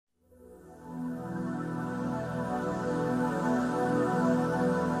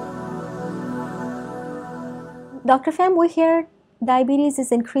Dr. Pham, we hear diabetes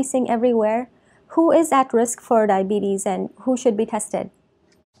is increasing everywhere. Who is at risk for diabetes and who should be tested?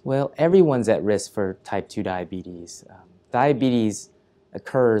 Well, everyone's at risk for type 2 diabetes. Diabetes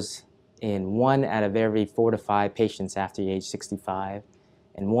occurs in 1 out of every 4 to 5 patients after age 65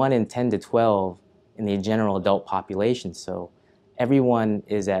 and 1 in 10 to 12 in the general adult population. So everyone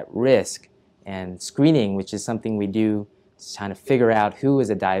is at risk, and screening, which is something we do to kind of figure out who is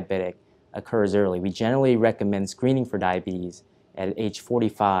a diabetic, occurs early. We generally recommend screening for diabetes at age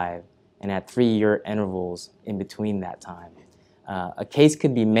 45 and at 3-year intervals in between that time. A case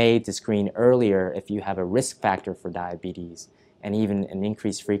could be made to screen earlier if you have a risk factor for diabetes and even an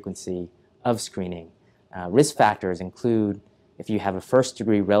increased frequency of screening. Risk factors include if you have a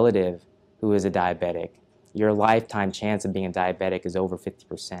first-degree relative who is a diabetic, your lifetime chance of being a diabetic is over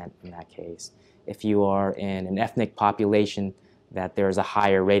 50% in that case. If you are in an ethnic population that there is a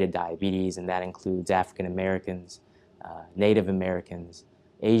higher rate of diabetes, and that includes African Americans, Native Americans,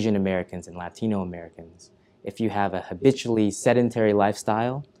 Asian Americans, and Latino Americans. If you have a habitually sedentary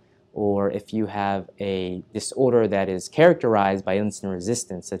lifestyle, or if you have a disorder that is characterized by insulin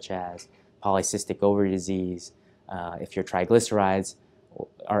resistance, such as polycystic ovary disease, if your triglycerides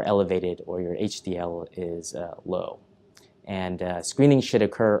are elevated or your HDL is low. And screening should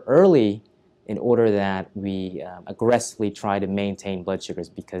occur early in order that we aggressively try to maintain blood sugars,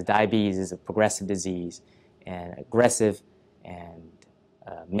 because diabetes is a progressive disease, and aggressive and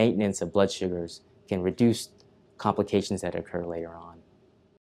maintenance of blood sugars can reduce complications that occur later on.